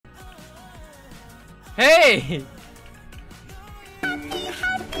Hey!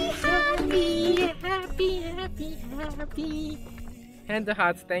 Happy. Hand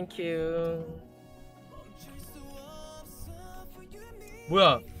hearts, thank you.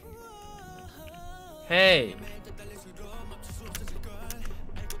 뭐야? Hey.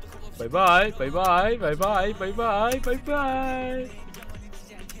 바이바이, 바이바이, 바이바이, 바이바이, 바이바이.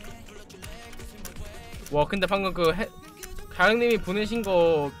 와, 근데 방금 가영님이 보내신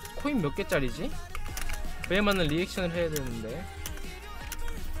거 코인 몇 개짜리지? 그에 맞는 리액션을 해야 되는데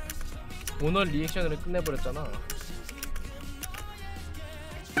오늘 리액션으로 끝내버렸잖아.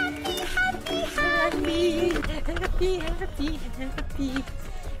 Happy.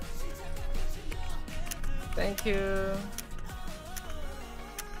 Thank you.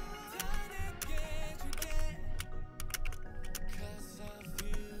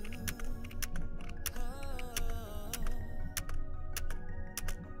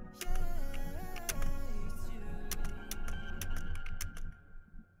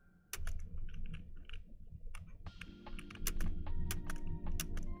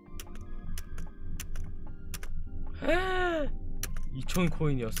 헉! 2,000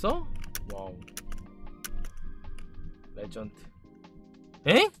 코인이었어? 와우. 레전드.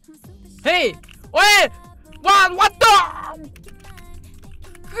 에? 헤이! 왜? What the?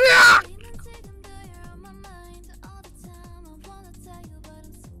 으악!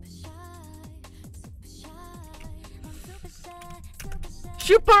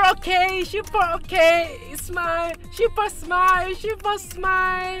 Super okay, super okay. Smile, super smile, super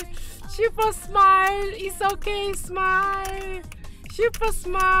smile. Super smile, it's okay, smile. Super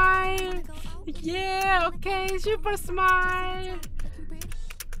smile. Yeah, okay, super smile.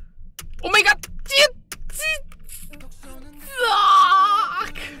 Oh my god!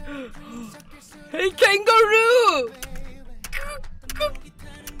 Hey, kangaroo!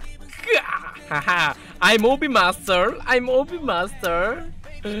 Haha, I'm obby master. I'm obby master.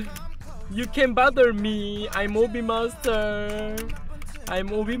 You can bother me. I'm obby master. I'm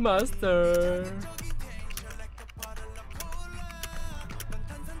obby master.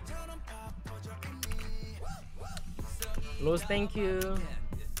 Rose, thank you.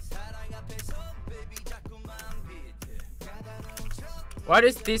 What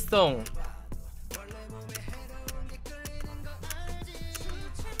is this song?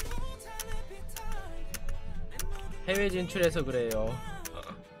 해외 진출해서 그래요.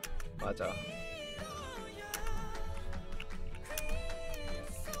 맞아.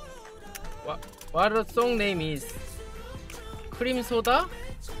 What the song name is? Cream soda?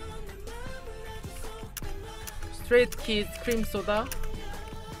 Straight Kids cream soda?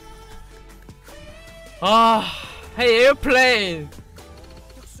 Hey airplane!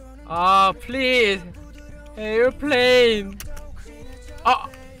 Please! Hey airplane!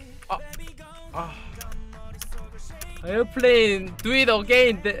 Airplane, do it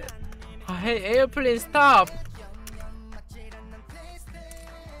again! Hey airplane, stop!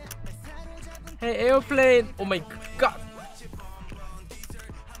 Hey airplane! Oh my god!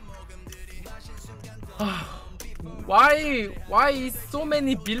 Why is so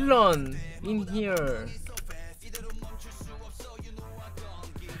many villain in here?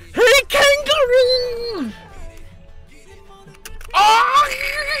 Hey kangaroo!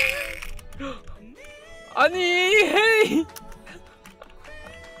 아니, hey!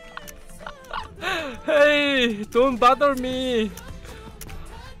 Hey, don't bother me.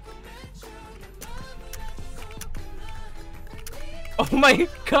 Oh my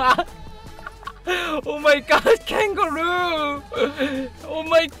god! Oh my god, kangaroo! Oh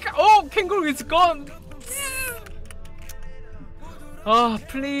my god! Oh, kangaroo is gone!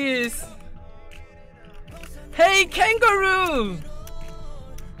 Please! Hey, kangaroo!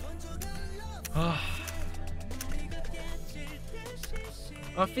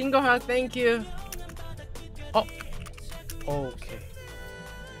 Finger heart, thank you. Okay.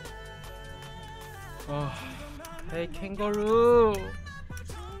 Hey, kangaroo!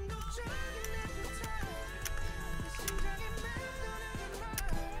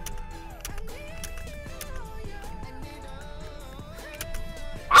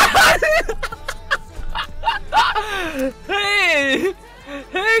 Hey!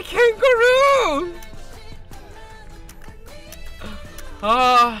 Hey, kangaroo!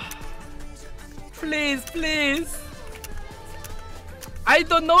 Please. I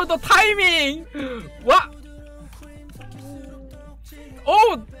don't know the timing. What?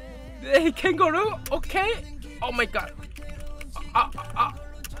 Oh, hey, kangaroo. Okay. Oh my god.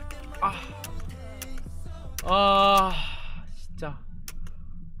 진짜.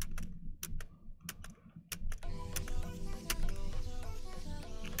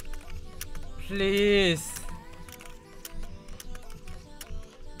 Please.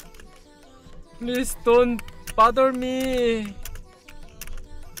 Please don't bother me.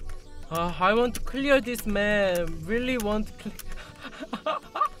 I want to clear this map. Really want to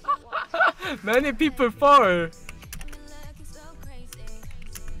Many people fall.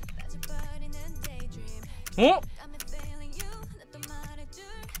 어?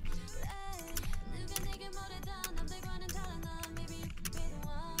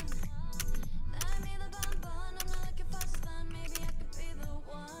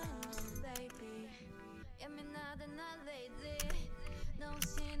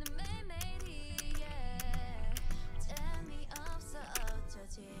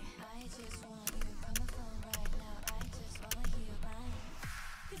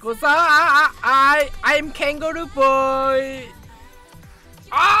 Cause I'm kangaroo boy.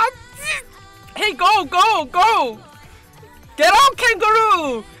 Hey, go! Get out,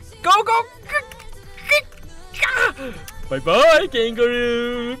 kangaroo! Go! Bye bye,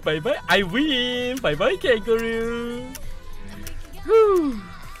 kangaroo. Bye bye. I win. Bye bye, kangaroo. Whew.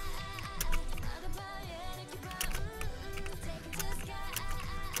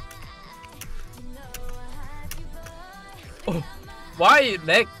 Oh. Why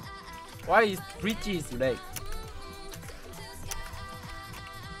lag? Why is bridges lag?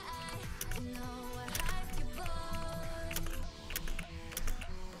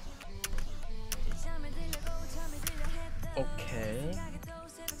 Okay.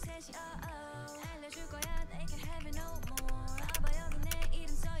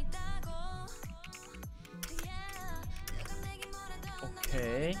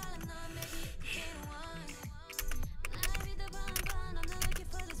 Okay.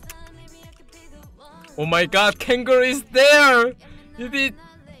 Oh my god, kangaroo is there! You did.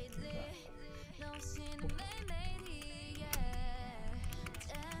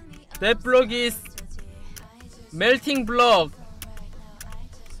 That block is melting block.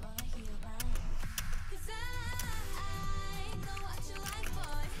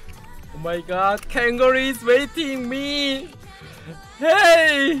 Oh my god, kangaroo is waiting me.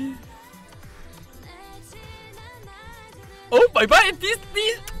 Hey! Oh bye bye. This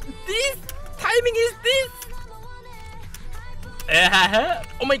timing is this.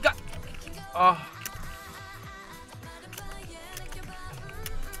 Oh my god.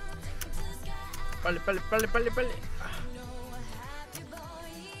 빨리.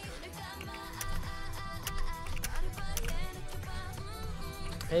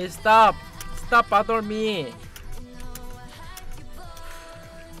 Hey, stop bother me.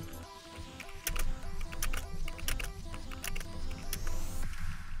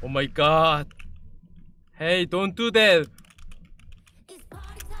 Oh my god. Hey, don't do that.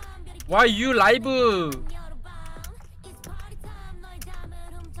 Why you live?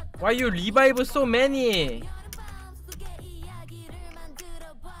 Why you revive so many?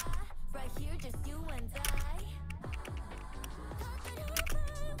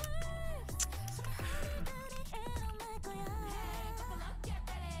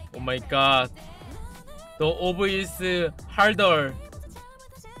 Oh my god. The obby is harder.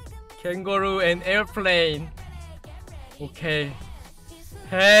 Kangaroo and airplane. Okay.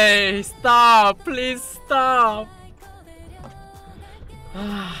 Hey, stop! Please stop!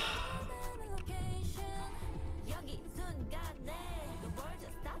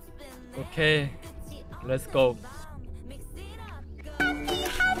 Okay, let's go.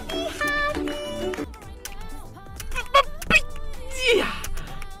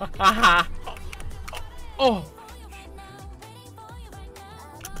 Oh.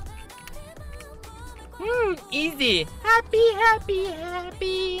 Easy. Happy.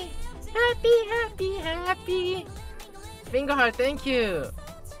 Finger heart, thank you.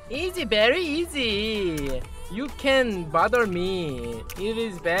 Easy, very easy. You can bother me. It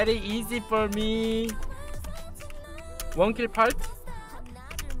is very easy for me. One kill part.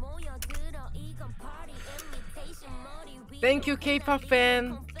 Thank you, K-pop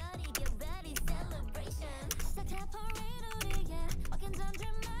fan.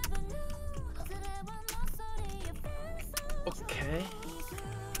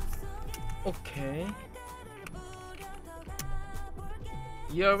 Okay.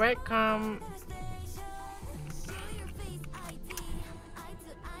 You're welcome.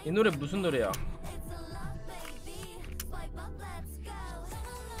 이 노래 무슨 노래야?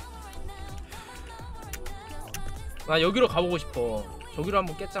 나 여기로 가보고 싶어. 저기로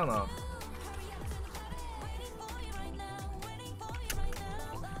한번 깼잖아.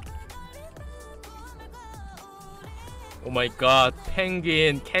 Oh my god,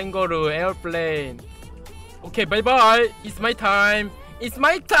 penguin, kangaroo, airplane. Okay, bye bye. It's my time.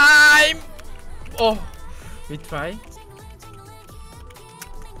 Oh, we try.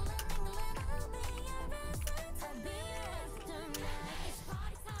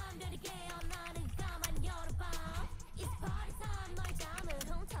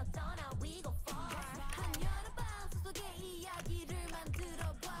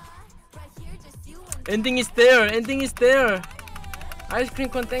 Ending is there. Ending is there. Ice cream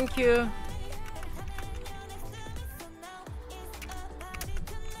cone, thank you.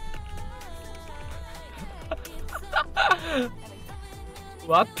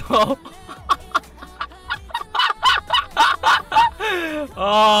 What the?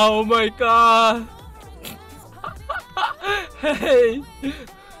 Oh my god. Hey.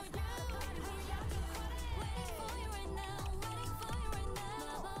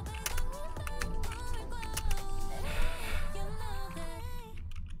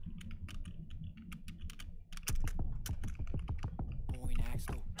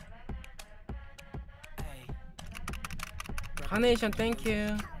 Carnation, thank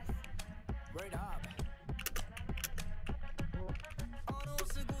you.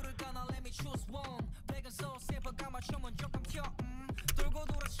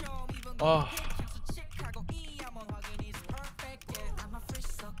 Oh.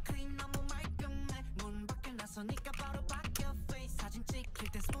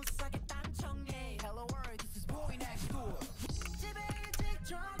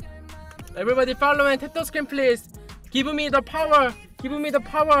 Everybody follow and tap the screen, please. Give me the power. Give me the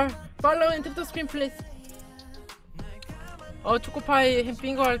power. Follow and tap the screen, please. Oh, 초코파이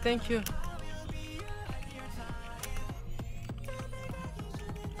햄핑거, thank you.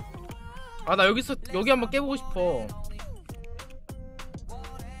 아, 나 여기 한번 깨보고 싶어.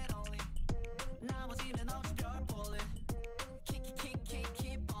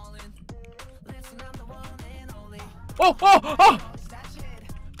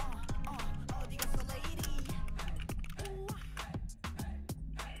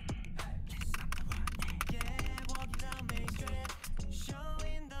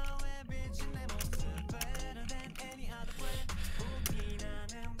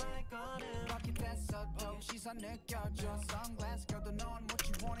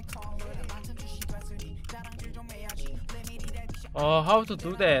 어! How to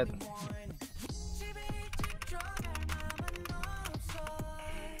do that?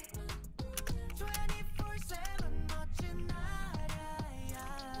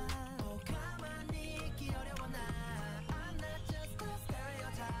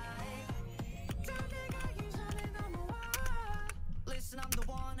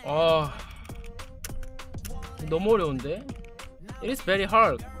 너무 어려운데? It is very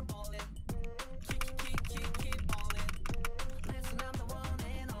hard.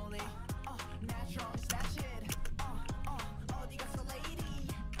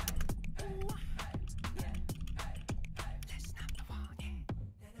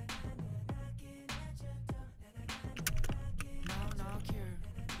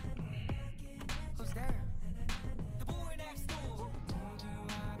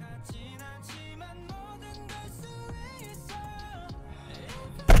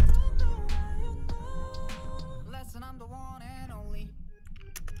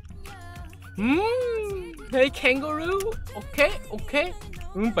 Hey kangaroo. Okay.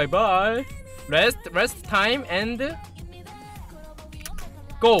 Bye bye. Rest time and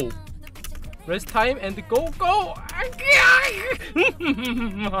go. Rest time and go.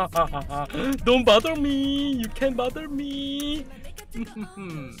 Don't bother me. You can't bother me.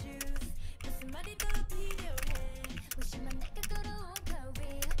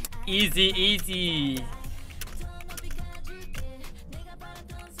 Easy.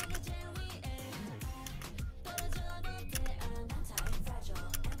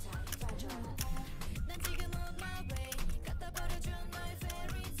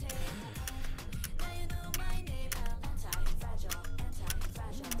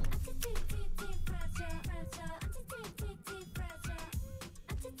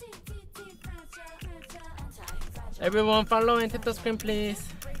 Everyone follow and tap the screen, please.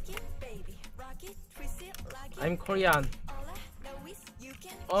 I'm Korean.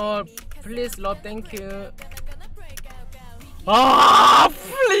 Oh, please, love, thank you.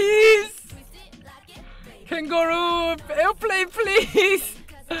 Please! Kangaroo, airplane, please!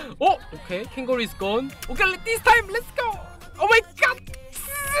 Oh, okay, kangaroo is gone. Okay, this time, let's go! Oh my god!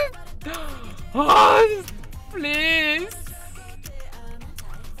 Please!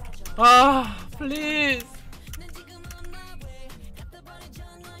 Please!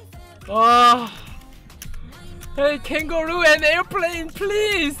 Hey, kangaroo and airplane,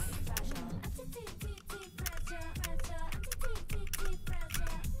 please!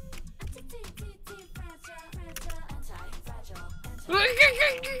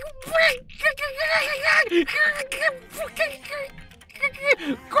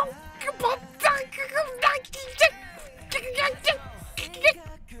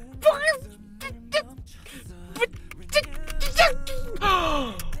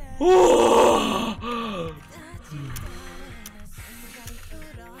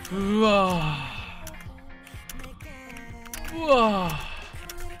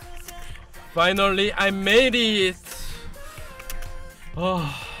 Finally, I made it. Oh,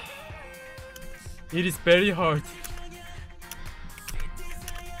 it is very hard.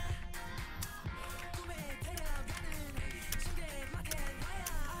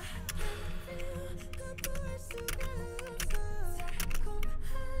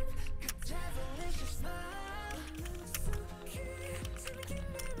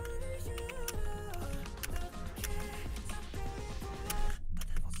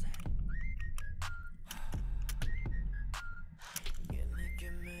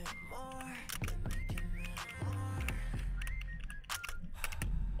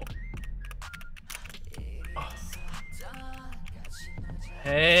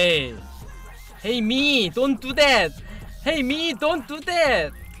 Hey, hey me, don't do that. Hey me, don't do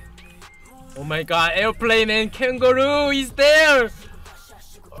that. Oh my god, airplane and kangaroo is there.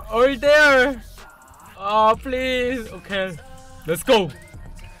 All there. Oh please. Okay, let's go.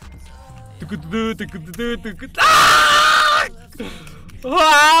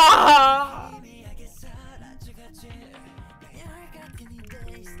 Ah!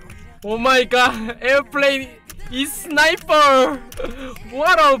 Oh my god, airplane is sniper.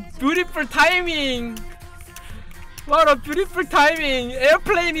 What a beautiful timing. What a beautiful timing.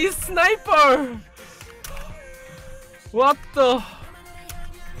 Airplane is sniper. What the?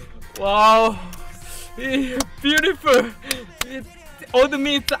 Wow. Beautiful.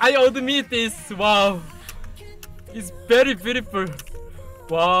 I admit this. Wow. It's very beautiful.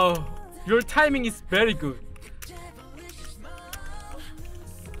 Wow. Your timing is very good.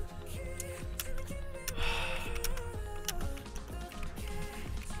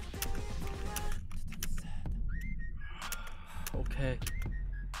 Okay.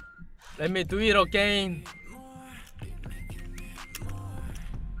 Let me do it again.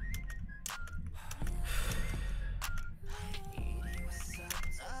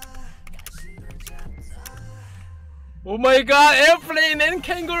 Oh my god, airplane and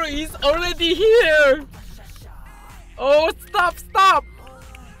kangaroo is already here. Oh, stop.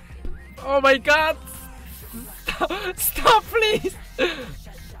 Oh my god. Stop please.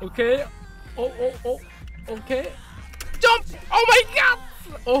 Okay. Oh. Okay. Jump! Oh my god!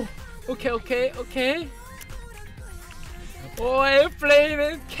 Oh, okay. Oh, airplane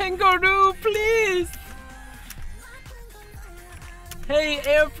and kangaroo, please! Hey,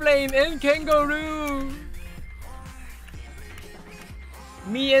 airplane and kangaroo!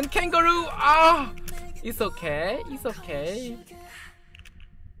 Me and kangaroo! Ah! It's okay.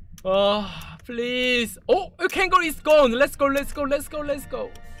 Oh, please! Oh, a kangaroo is gone! Let's go!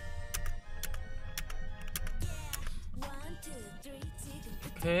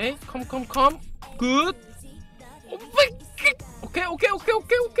 Okay, come. Good. Oh my god.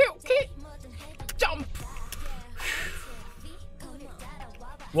 Okay. Jump.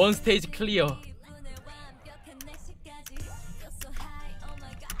 One stage clear.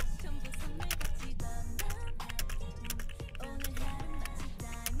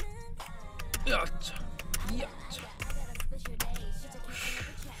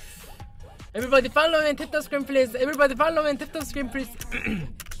 Everybody follow and tap the screen please.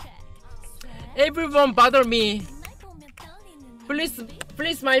 Everyone bother me.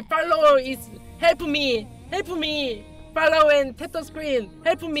 Please my follower is help me. Follow and tap the screen.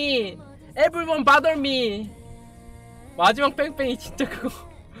 Help me. Everyone bother me. 마지막 뺑뺑이 진짜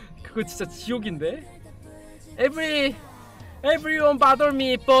그거 진짜 지옥인데. Everyone bother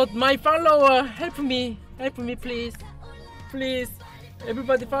me, but my follower help me please.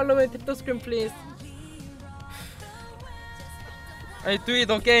 Everybody follow and tap the screen please. I do it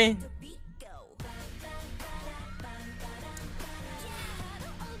again.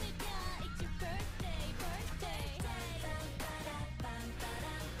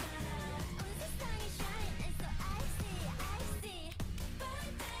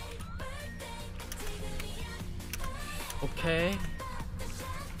 Okay.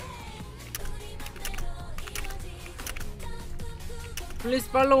 Please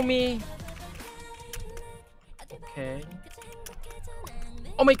follow me. Okay.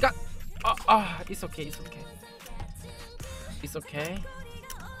 Oh my god. It's okay.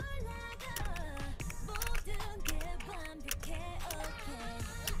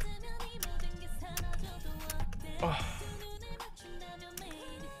 Oh.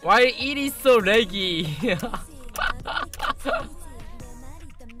 Why it is so laggy?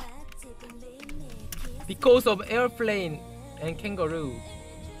 Because of airplane and kangaroo.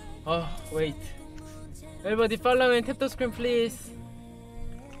 Oh wait. Everybody follow and tap the screen please.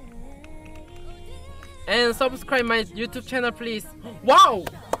 And subscribe my YouTube channel please. Wow!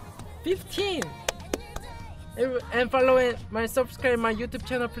 15! And follow and subscribe my YouTube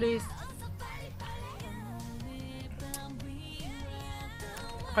channel please.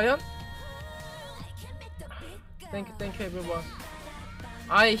 과연? Thank you everyone.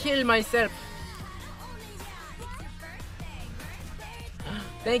 I heal myself.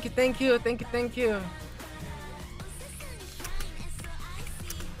 Thank you.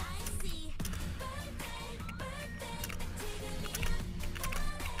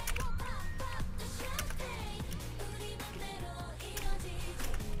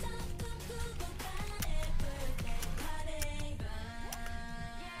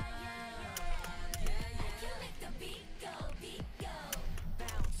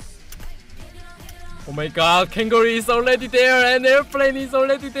 Oh my god, kangaroo is already there and airplane is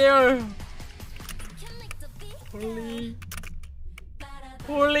already there.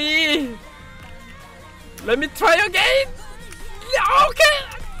 Holy. Let me try again. Yeah, okay.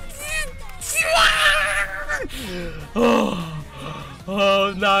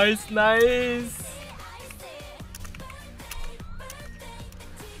 Oh, nice.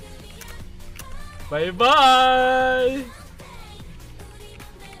 Bye bye.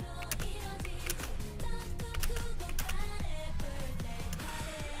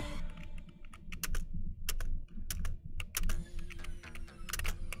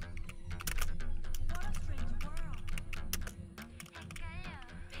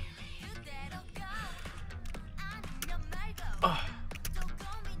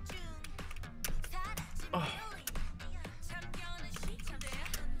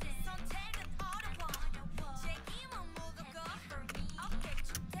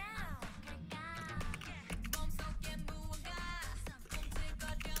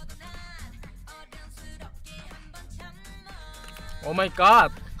 Oh my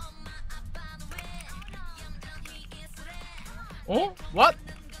god. Oh? What?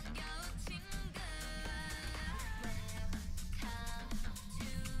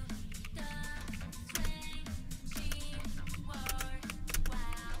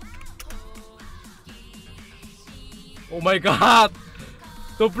 Oh my god.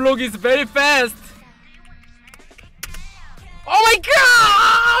 The block is very fast. Oh my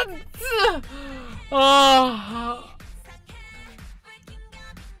god.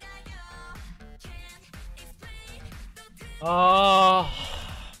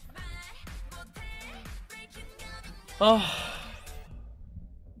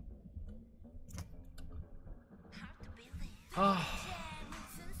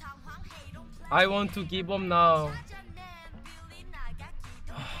 I want to give up now.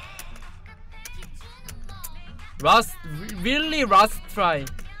 Really last try.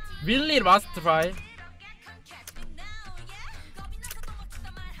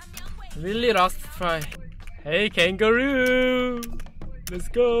 Hey kangaroo, let's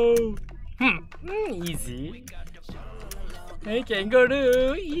go. Easy. Hey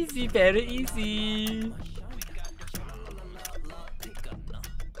kangaroo, easy, very easy.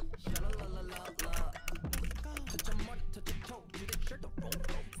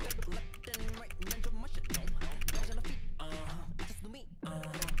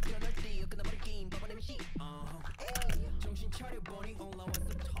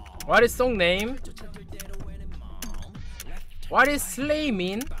 What is song name? What is slay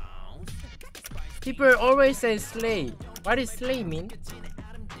mean? People always say slay. What is slay mean?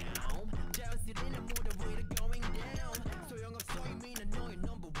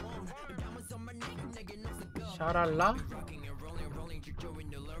 Sharala?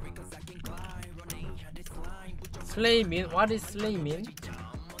 Slay mean? What is slay mean?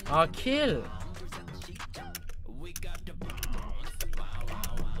 Kill.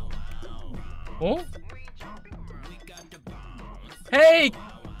 Oh? Hey!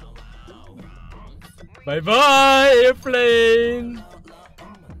 Bye bye, airplane!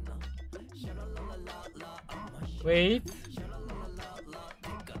 Wait.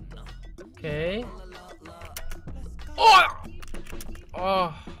 Okay. Oh!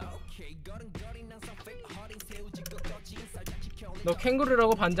 Oh. 너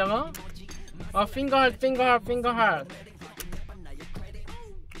캥거루라고 반장아? finger heart.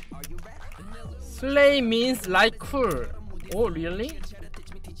 Slay means like cool. Oh, really?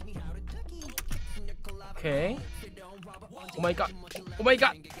 Okay. Oh my god.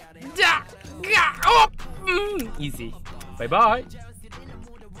 Yeah. Oh. Easy. Bye bye.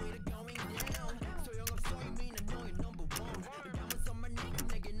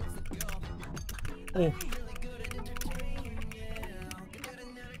 Oh.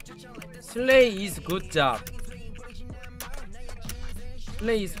 Slay is good job.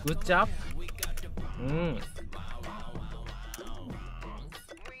 Slay is good job.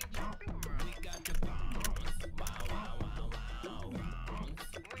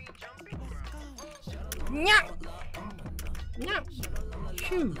 Nya. Nya.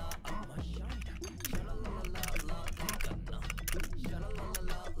 Phew.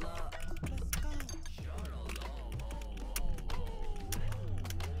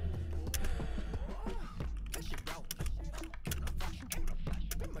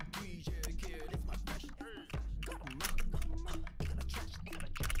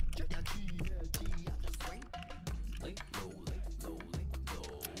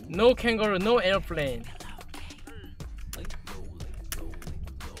 No kangaroo, no airplane.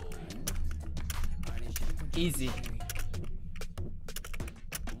 Easy.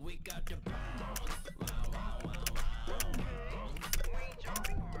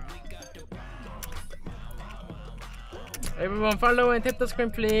 Everyone follow and tap the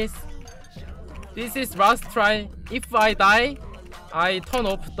screen please. This is last try. If I die, I turn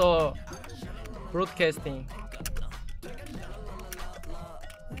off the broadcasting.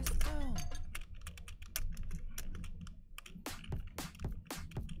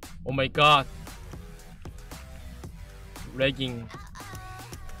 Oh my god. Lagging.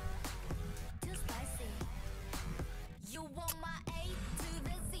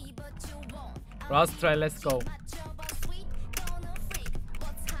 Last try, let's go.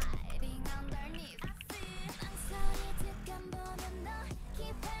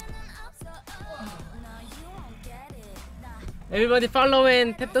 Everybody follow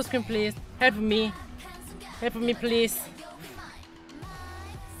and tap the screen please. Help me. Help me please.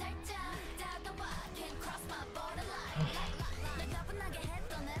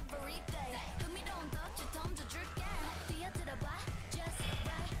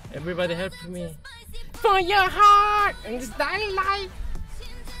 Everybody help me. For your heart and style life.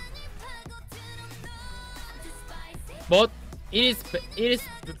 But it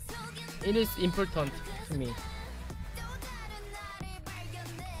is important to me.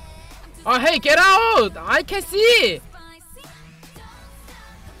 Oh hey, get out! I can see.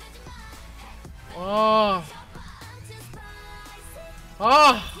 Oh.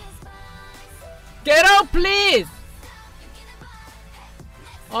 Oh. Get out, please.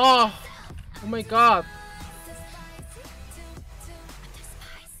 Oh. Oh my god.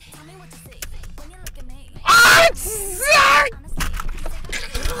 Ah, suck!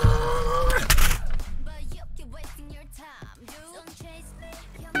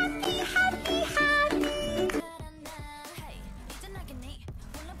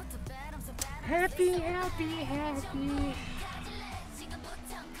 Happy, happy, happy.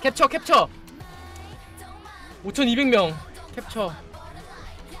 캡처, 캡처. 5,200명 캡처.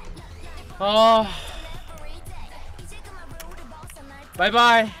 Bye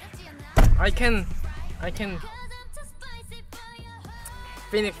bye. I can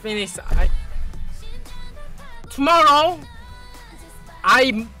finish. Tomorrow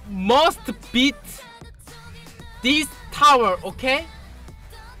I must beat this tower, okay?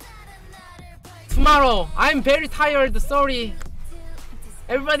 Tomorrow. I'm very tired, sorry.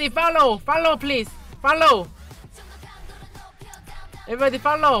 Everybody follow please. Follow. Everybody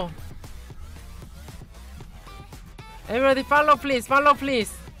follow. Everybody follow please.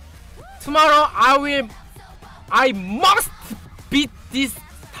 Tomorrow I must beat this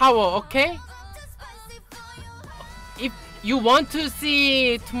tower, okay? If you want to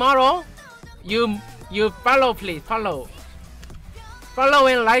see tomorrow, you follow please. Follow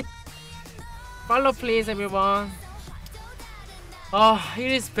and like. Follow please everyone.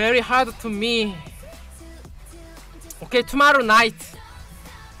 It is very hard to me. Okay, tomorrow night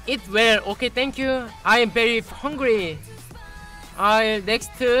eat well. Okay, thank you. I am very hungry.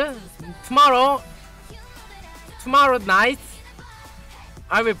 Tomorrow night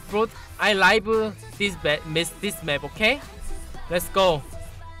I live this map, okay? Let's go.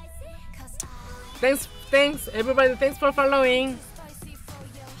 Thanks everybody, thanks for following.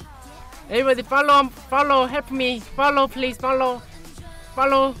 Everybody follow, help me. Follow please, follow.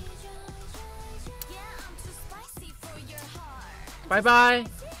 Bye bye.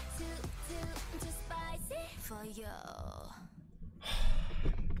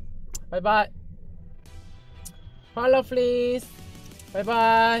 Bye bye. Follow please. Bye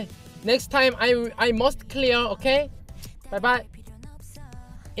bye. Next time I must clear, okay? Bye bye.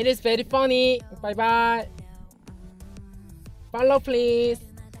 It is very funny. Bye bye. Follow please.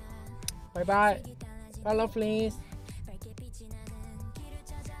 Bye bye. Follow please.